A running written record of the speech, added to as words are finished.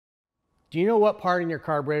Do you know what part in your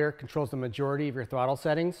carburetor controls the majority of your throttle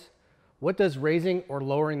settings? What does raising or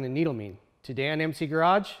lowering the needle mean? Today on MC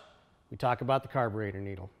Garage, we talk about the carburetor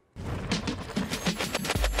needle.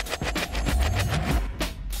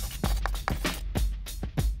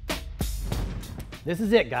 This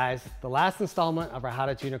is it, guys, the last installment of our How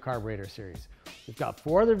to Tune a Carburetor series. We've got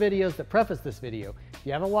 4 other videos that preface this video. If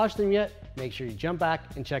you haven't watched them yet, make sure you jump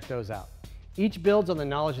back and check those out. Each builds on the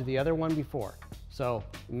knowledge of the other one before, so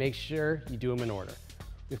make sure you do them in order.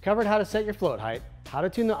 We've covered how to set your float height, how to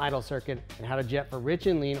tune the idle circuit, and how to jet for rich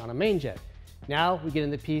and lean on a main jet. Now we get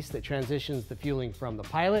into the piece that transitions the fueling from the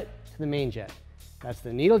pilot to the main jet. That's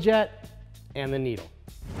the needle jet and the needle.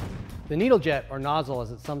 The needle jet, or nozzle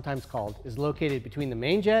as it's sometimes called, is located between the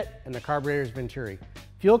main jet and the carburetor's venturi.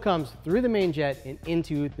 Fuel comes through the main jet and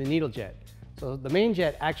into the needle jet. So the main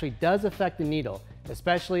jet actually does affect the needle,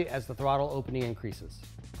 especially as the throttle opening increases.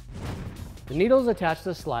 The needle is attached to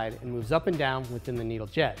the slide and moves up and down within the needle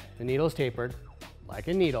jet. The needle is tapered, like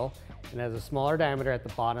a needle, and has a smaller diameter at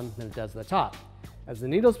the bottom than it does at the top. As the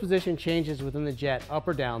needle's position changes within the jet up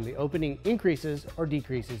or down, the opening increases or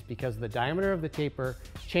decreases because the diameter of the taper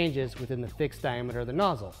changes within the fixed diameter of the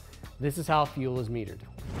nozzle. This is how fuel is metered.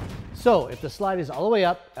 So if the slide is all the way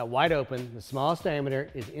up at wide open, the smallest diameter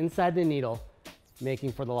is inside the needle,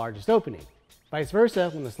 making for the largest opening. Vice versa,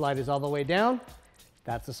 when the slide is all the way down,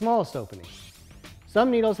 that's the smallest opening. Some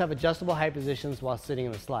needles have adjustable height positions while sitting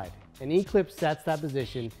in the slide. An E-clip sets that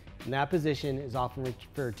position, and that position is often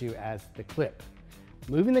referred to as the clip.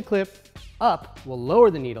 Moving the clip up will lower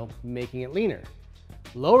the needle, making it leaner.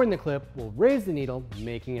 Lowering the clip will raise the needle,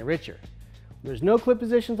 making it richer. When there's no clip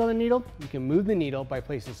positions on the needle, you can move the needle by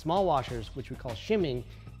placing small washers, which we call shimming,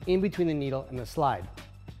 in between the needle and the slide.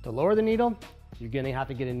 To lower the needle, you're going to have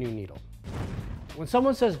to get a new needle. When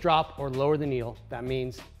someone says drop or lower the needle, that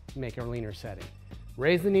means make a leaner setting.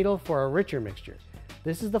 Raise the needle for a richer mixture.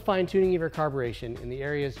 This is the fine-tuning of your carburation in the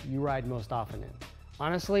areas you ride most often in.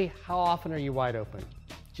 Honestly, how often are you wide open?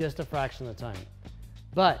 Just a fraction of the time.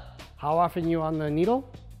 But how often are you on the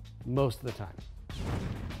needle? Most of the time.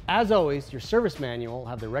 As always, your service manual will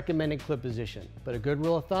have the recommended clip position, but a good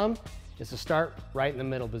rule of thumb is to start right in the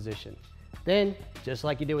middle position. Then, just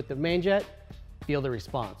like you did with the main jet, feel the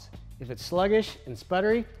response. If it's sluggish and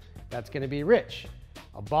sputtery, that's going to be rich.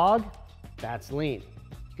 A bog, that's lean.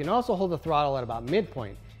 You can also hold the throttle at about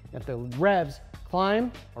midpoint. If the revs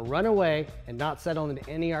climb or run away and not settle into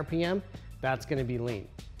any RPM, that's going to be lean.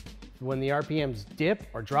 When the RPMs dip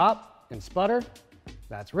or drop and sputter,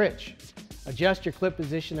 that's rich. Adjust your clip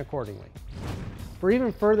position accordingly. For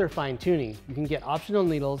even further fine tuning, you can get optional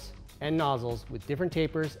needles and nozzles with different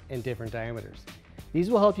tapers and different diameters. These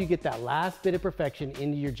will help you get that last bit of perfection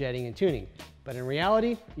into your jetting and tuning. But in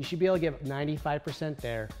reality, you should be able to get 95%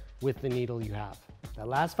 there with the needle you have. That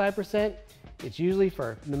last 5%, it's usually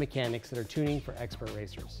for the mechanics that are tuning for expert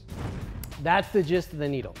racers. That's the gist of the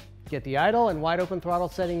needle. Get the idle and wide open throttle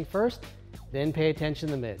setting first, then pay attention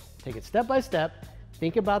to the mid. Take it step by step,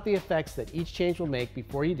 think about the effects that each change will make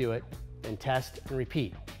before you do it, then test and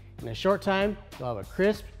repeat. In a short time, you'll have a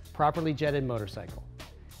crisp, properly jetted motorcycle.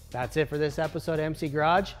 That's it for this episode of MC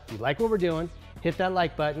Garage. If you like what we're doing, hit that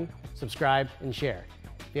like button, subscribe, and share.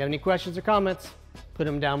 If you have any questions or comments, put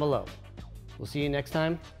them down below. We'll see you next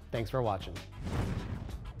time. Thanks for watching.